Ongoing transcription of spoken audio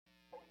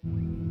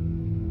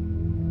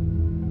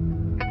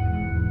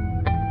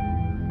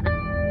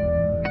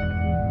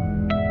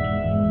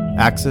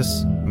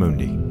Axis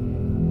Mundi.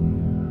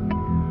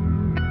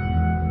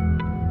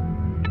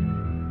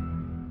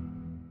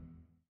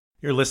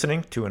 You're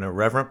listening to an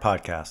Irreverent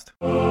podcast.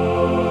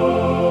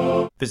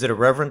 Visit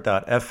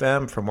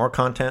irreverent.fm for more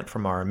content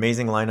from our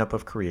amazing lineup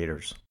of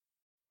creators.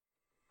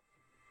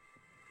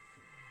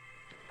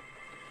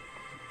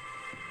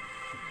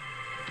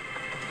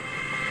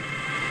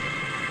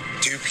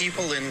 Do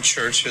people in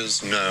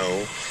churches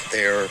know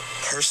their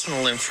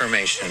personal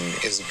information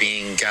is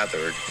being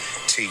gathered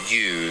to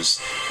use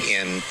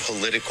in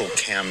political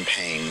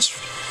campaigns?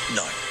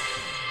 No.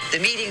 The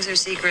meetings are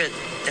secret.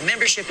 The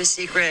membership is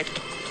secret.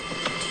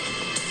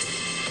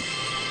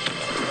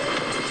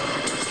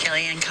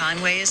 Kellyanne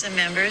Conway is a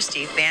member.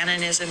 Steve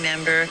Bannon is a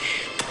member.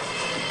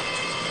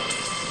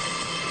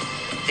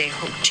 They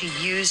hope to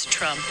use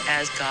Trump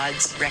as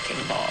God's wrecking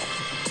ball.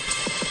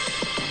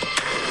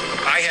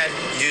 I had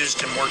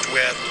used and worked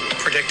with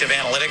predictive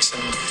analytics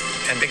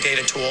and big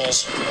data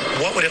tools.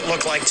 What would it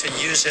look like to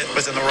use it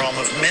within the realm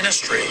of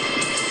ministry?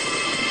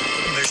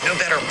 There's no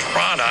better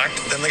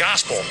product than the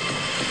gospel.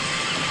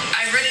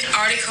 I read an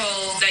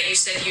article that you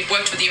said you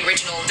worked with the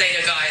original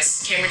data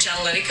guys, Cambridge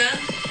Analytica.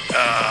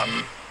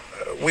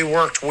 We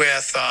worked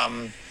with...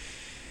 I'm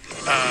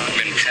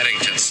in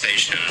Paddington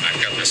Station and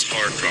I've got this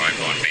hard drive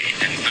on me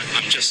and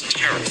I'm just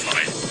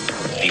terrified.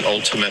 The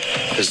ultimate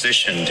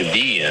position to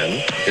be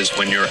in is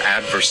when your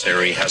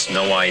adversary has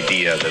no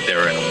idea that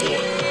they're in a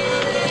war.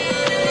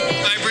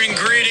 I bring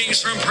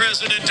greetings from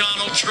President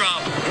Donald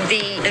Trump.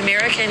 The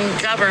American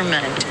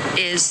government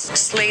is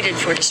slated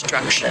for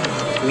destruction.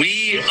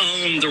 We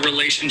own the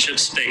relationship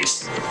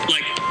space.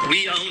 Like,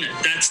 we own it.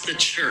 That's the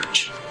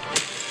church.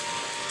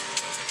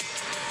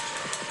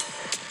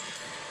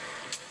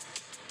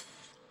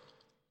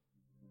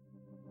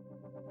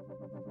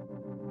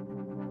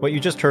 What you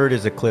just heard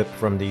is a clip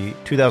from the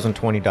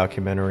 2020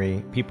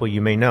 documentary People You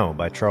May Know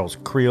by Charles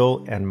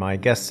Creel and my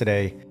guest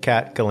today,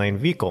 Kat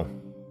Ghislaine-Vickel.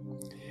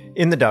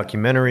 In the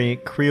documentary,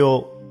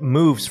 Creel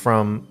moves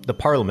from the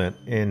Parliament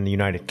in the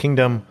United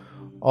Kingdom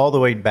all the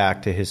way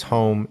back to his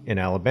home in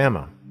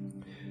Alabama.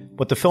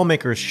 What the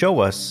filmmakers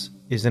show us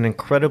is an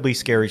incredibly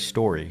scary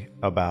story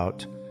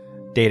about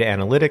data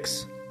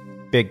analytics,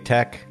 big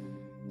tech,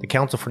 the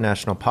Council for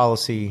National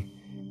Policy,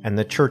 and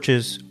the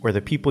churches where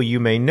the people you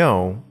may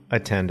know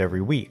attend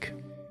every week.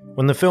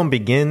 When the film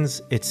begins,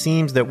 it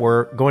seems that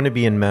we're going to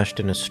be enmeshed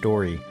in a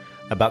story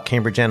about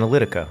Cambridge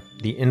Analytica,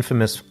 the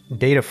infamous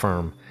data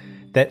firm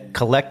that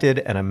collected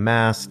and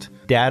amassed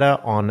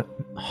data on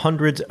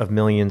hundreds of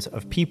millions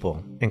of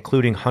people,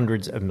 including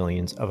hundreds of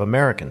millions of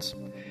Americans.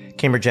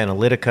 Cambridge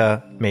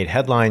Analytica made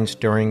headlines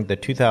during the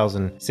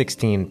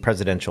 2016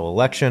 presidential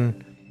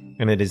election,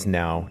 and it is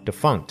now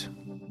defunct.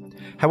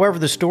 However,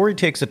 the story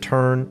takes a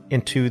turn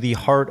into the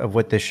heart of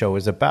what this show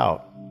is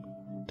about: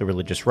 the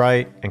religious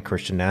right and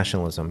Christian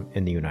nationalism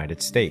in the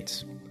United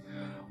States.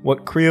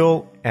 What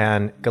Creel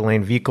and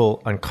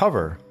Ghislaine-Vickel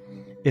uncover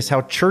is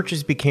how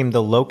churches became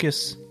the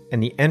locus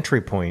and the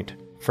entry point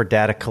for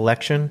data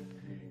collection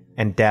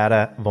and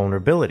data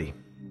vulnerability.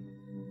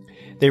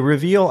 They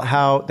reveal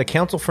how the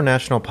Council for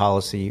National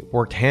Policy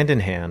worked hand in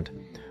hand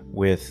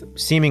with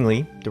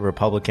seemingly the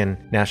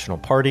Republican National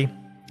Party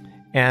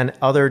and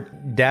other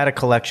data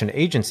collection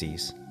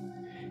agencies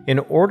in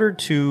order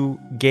to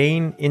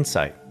gain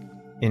insight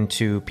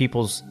into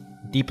people's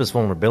deepest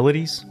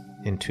vulnerabilities,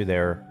 into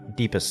their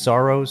deepest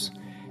sorrows,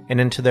 and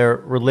into their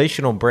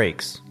relational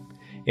breaks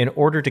in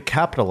order to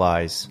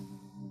capitalize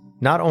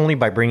not only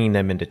by bringing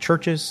them into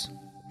churches,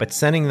 but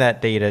sending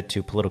that data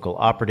to political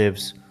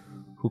operatives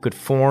who could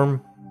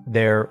form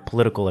their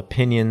political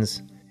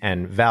opinions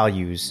and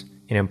values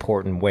in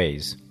important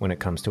ways when it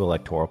comes to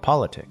electoral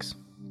politics.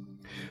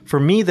 For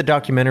me, the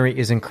documentary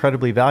is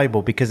incredibly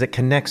valuable because it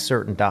connects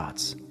certain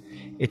dots.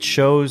 It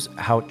shows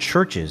how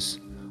churches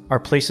are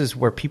places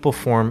where people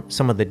form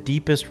some of the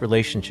deepest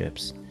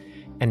relationships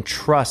and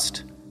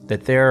trust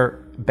that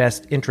their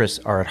best interests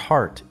are at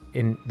heart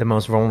in the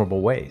most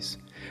vulnerable ways.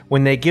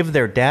 When they give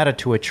their data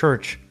to a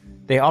church,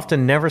 they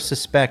often never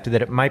suspect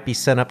that it might be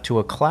sent up to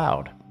a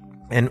cloud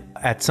and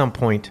at some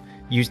point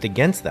used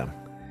against them,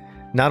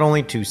 not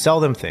only to sell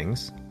them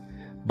things,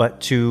 but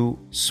to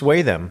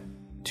sway them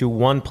to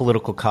one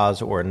political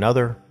cause or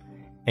another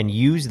and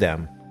use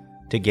them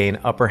to gain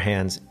upper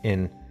hands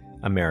in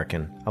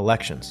American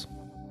elections.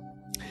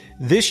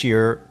 This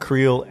year,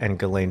 Creel and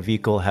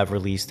Ghislaine-Vickel have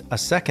released a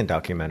second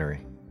documentary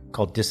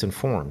called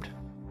Disinformed,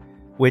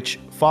 which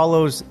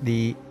follows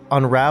the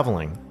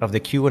unraveling of the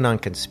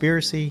QAnon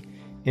conspiracy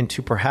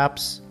into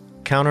perhaps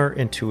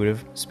counterintuitive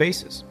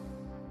spaces.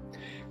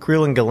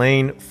 Creel and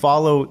Ghislaine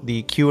follow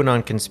the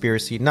QAnon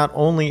conspiracy not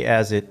only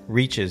as it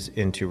reaches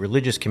into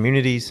religious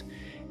communities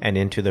and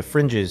into the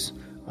fringes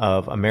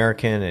of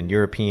American and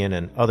European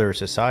and other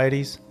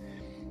societies,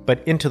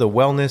 but into the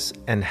wellness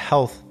and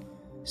health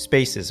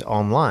spaces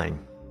online.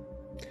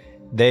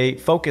 They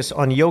focus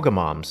on yoga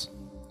moms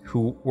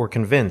who were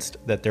convinced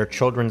that their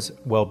children's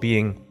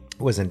well-being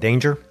was in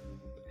danger,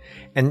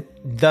 and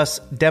thus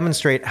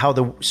demonstrate how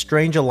the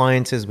strange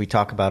alliances we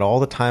talk about all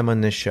the time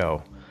on this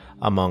show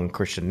among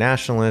Christian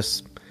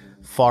nationalists,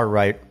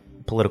 far-right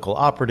political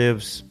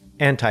operatives,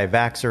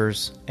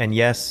 anti-vaxxers, and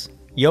yes,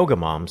 yoga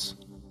moms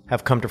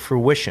have come to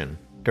fruition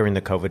during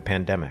the COVID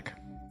pandemic.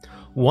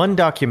 One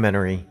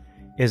documentary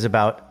is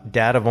about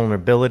data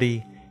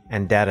vulnerability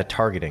and data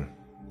targeting.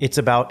 It's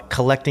about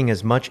collecting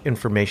as much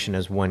information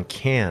as one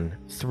can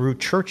through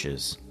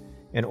churches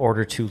in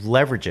order to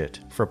leverage it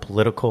for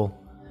political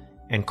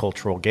and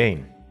cultural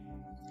gain.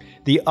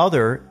 The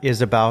other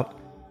is about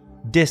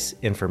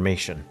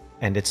disinformation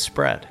and its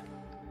spread.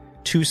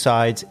 Two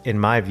sides, in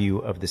my view,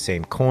 of the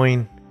same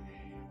coin,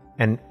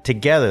 and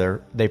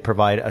together they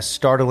provide a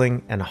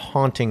startling and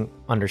haunting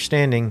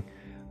understanding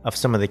of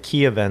some of the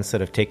key events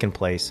that have taken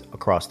place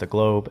across the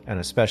globe, and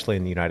especially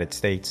in the United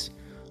States,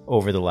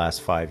 over the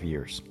last 5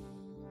 years.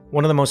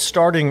 One of the most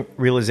startling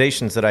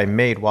realizations that I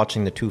made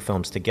watching the two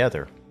films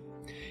together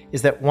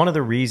is that one of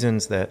the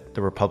reasons that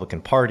the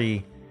Republican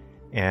Party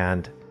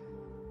and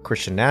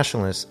Christian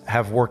nationalists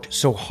have worked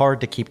so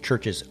hard to keep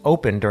churches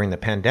open during the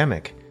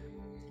pandemic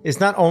is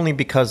not only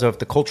because of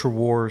the culture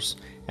wars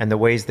and the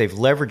ways they've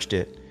leveraged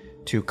it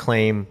to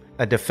claim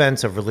a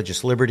defense of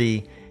religious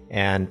liberty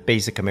and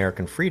basic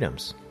American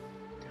freedoms.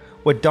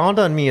 What dawned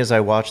on me as I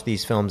watched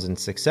these films in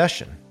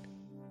succession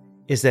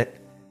is that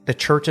the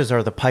churches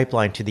are the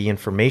pipeline to the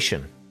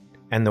information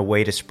and the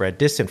way to spread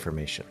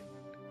disinformation.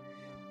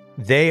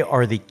 They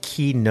are the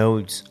key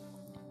nodes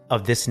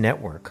of this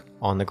network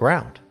on the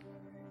ground.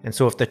 And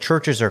so if the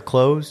churches are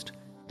closed,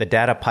 the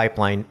data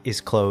pipeline is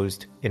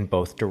closed in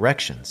both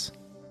directions.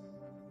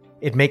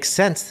 It makes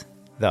sense,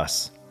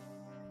 thus,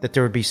 that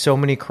there would be so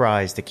many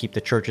cries to keep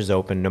the churches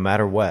open no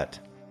matter what,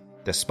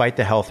 despite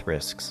the health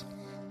risks,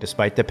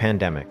 despite the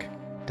pandemic,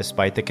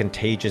 despite the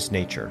contagious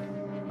nature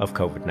of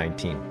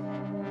COVID-19.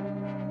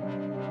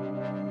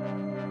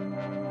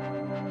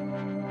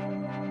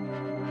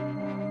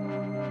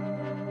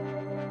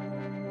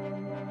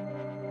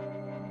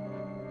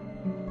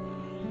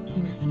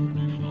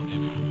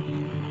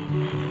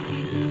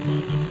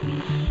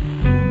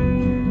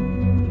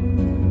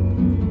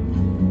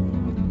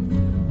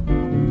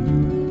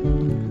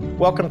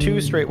 Welcome to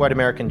Straight White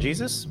American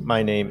Jesus.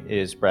 My name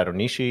is Brad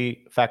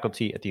Onishi,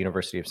 faculty at the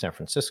University of San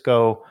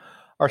Francisco.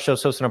 Our show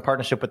is hosted in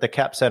partnership with the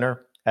Capps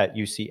Center at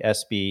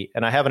UCSB.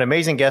 And I have an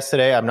amazing guest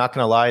today. I'm not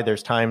going to lie.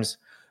 There's times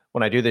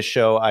when I do this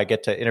show, I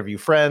get to interview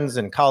friends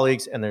and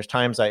colleagues. And there's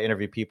times I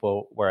interview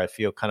people where I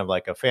feel kind of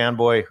like a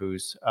fanboy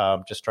who's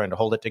just trying to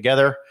hold it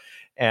together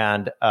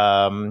and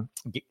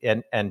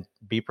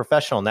be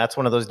professional. And that's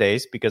one of those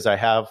days because I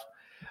have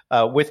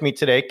with me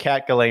today,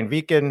 Kat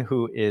Ghislaine-Viken,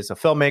 who is a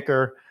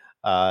filmmaker,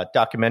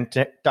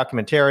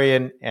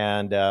 documentarian,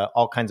 and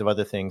all kinds of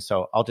other things.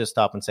 So I'll just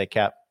stop and say,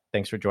 Kat,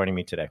 thanks for joining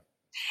me today.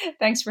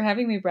 Thanks for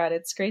having me, Brad.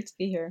 It's great to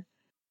be here.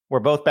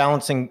 We're both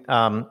balancing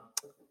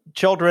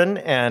children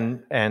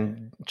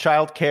and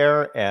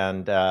childcare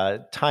and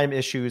time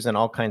issues and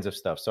all kinds of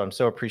stuff. So I'm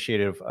so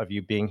appreciative of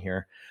you being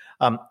here.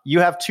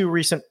 You have two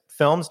recent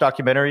films,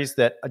 documentaries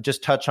that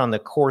just touch on the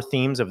core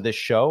themes of this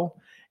show.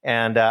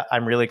 And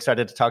I'm really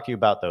excited to talk to you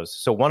about those.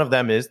 So one of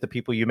them is The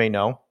People You May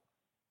Know.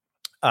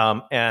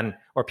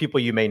 Or People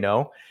You May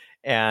Know.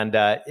 And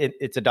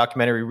it's a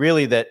documentary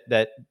really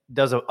that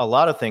does a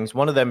lot of things.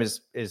 One of them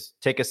is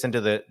take us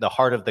into the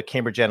heart of the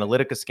Cambridge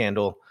Analytica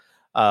scandal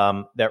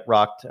that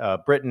rocked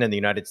Britain and the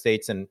United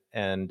States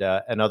and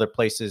other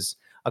places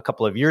a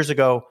couple of years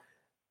ago.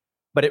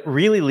 But it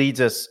really leads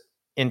us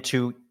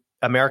into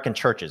American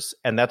churches,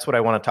 and that's what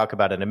I want to talk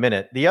about in a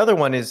minute. The other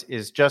one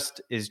is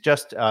just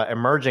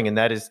emerging, and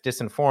that is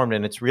Disinformed,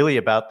 and it's really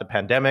about the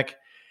pandemic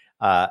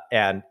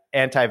and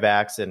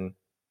anti-vax and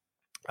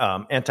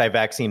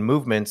anti-vaccine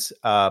movements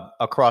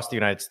across the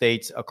United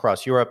States,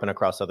 across Europe, and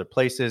across other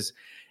places.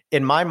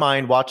 In my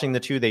mind, watching the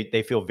two,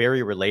 they feel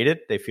very related.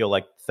 They feel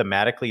like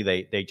thematically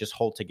they just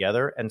hold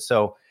together. And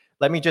so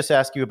let me just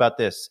ask you about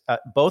this.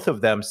 Both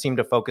of them seem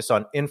to focus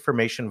on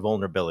information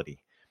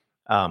vulnerability,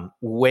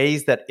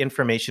 ways that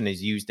information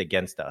is used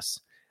against us,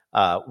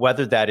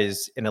 whether that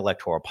is in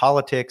electoral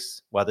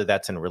politics, whether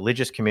that's in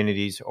religious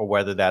communities, or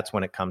whether that's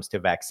when it comes to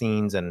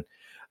vaccines and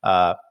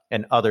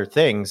other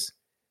things.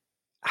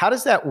 How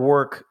does that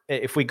work?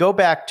 If we go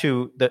back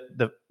to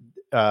the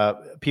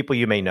People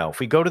You May Know, if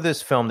we go to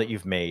this film that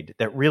you've made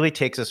that really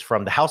takes us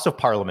from the House of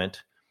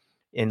Parliament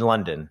in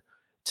London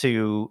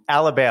to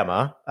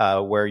Alabama,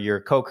 where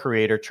your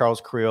co-creator Charles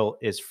Creel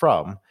is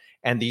from,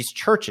 and these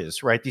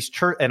churches, right?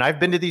 And I've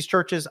been to these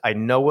churches. I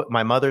know what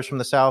my mother's from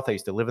the South. I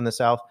used to live in the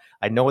South.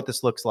 I know what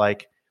this looks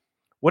like.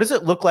 What does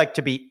it look like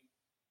to be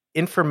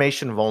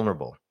information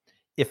vulnerable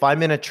if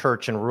I'm in a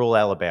church in rural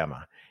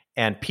Alabama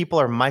and people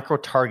are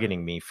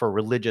micro-targeting me for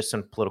religious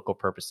and political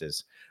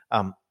purposes?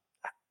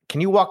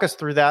 Can you walk us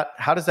through that?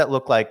 How does that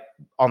look like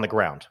on the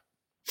ground?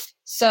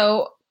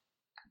 So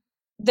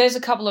there's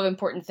a couple of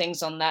important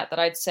things on that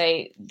I'd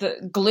say.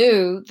 The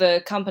Glue,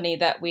 the company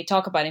that we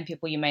talk about in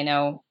People You May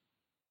Know,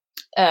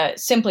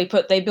 simply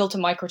put, they built a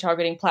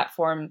micro-targeting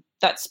platform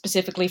that's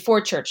specifically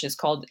for churches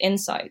called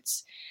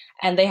Insights.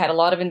 And they had a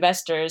lot of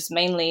investors,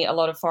 mainly a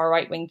lot of far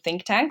right-wing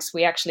think tanks.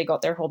 We actually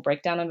got their whole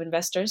breakdown of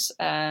investors.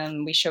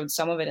 We showed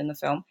some of it in the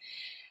film.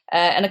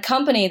 And a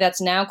company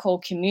that's now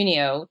called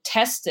Communio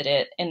tested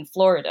it in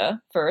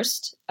Florida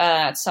first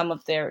at some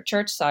of their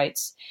church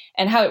sites.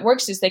 And how it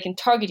works is they can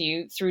target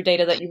you through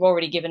data that you've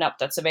already given up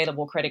that's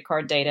available, credit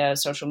card data,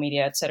 social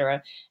media,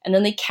 etc. And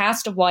then they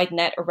cast a wide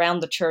net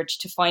around the church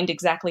to find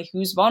exactly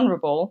who's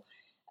vulnerable,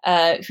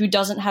 who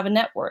doesn't have a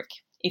network.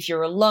 If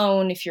you're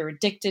alone, if you're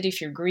addicted,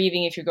 if you're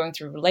grieving, if you're going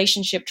through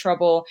relationship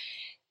trouble,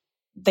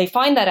 they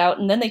find that out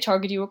and then they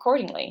target you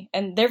accordingly.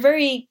 And they're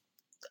very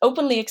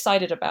openly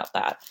excited about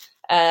that.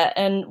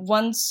 And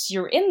once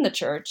you're in the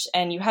church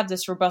and you have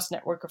this robust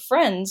network of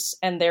friends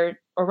and they're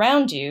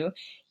around you,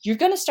 you're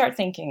going to start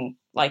thinking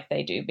like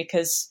they do,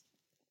 because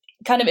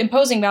kind of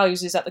imposing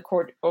values is at the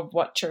core of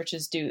what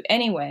churches do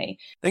anyway.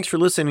 Thanks for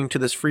listening to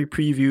this free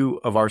preview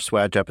of our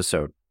Swag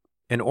episode.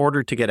 In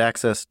order to get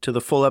access to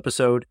the full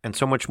episode and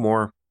so much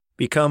more,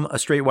 become a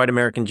Straight White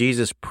American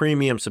Jesus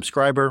premium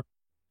subscriber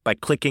by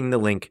clicking the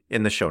link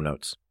in the show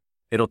notes.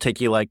 It'll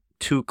take you like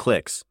 2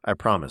 clicks, I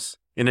promise.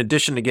 In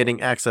addition to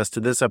getting access to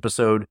this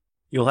episode,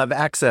 you'll have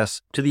access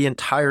to the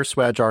entire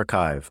Swag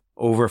archive,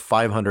 over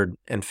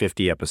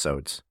 550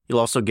 episodes. You'll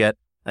also get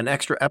an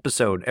extra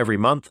episode every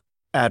month,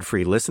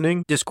 ad-free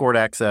listening, Discord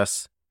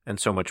access, and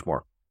so much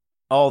more.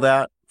 All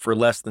that for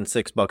less than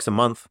 $6 a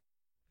month,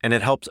 and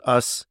it helps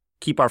us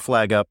keep our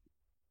flag up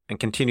and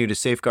continue to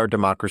safeguard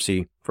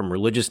democracy from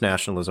religious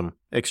nationalism,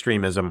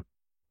 extremism,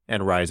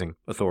 and rising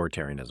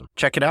authoritarianism.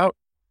 Check it out.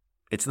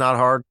 It's not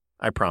hard,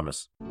 I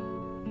promise.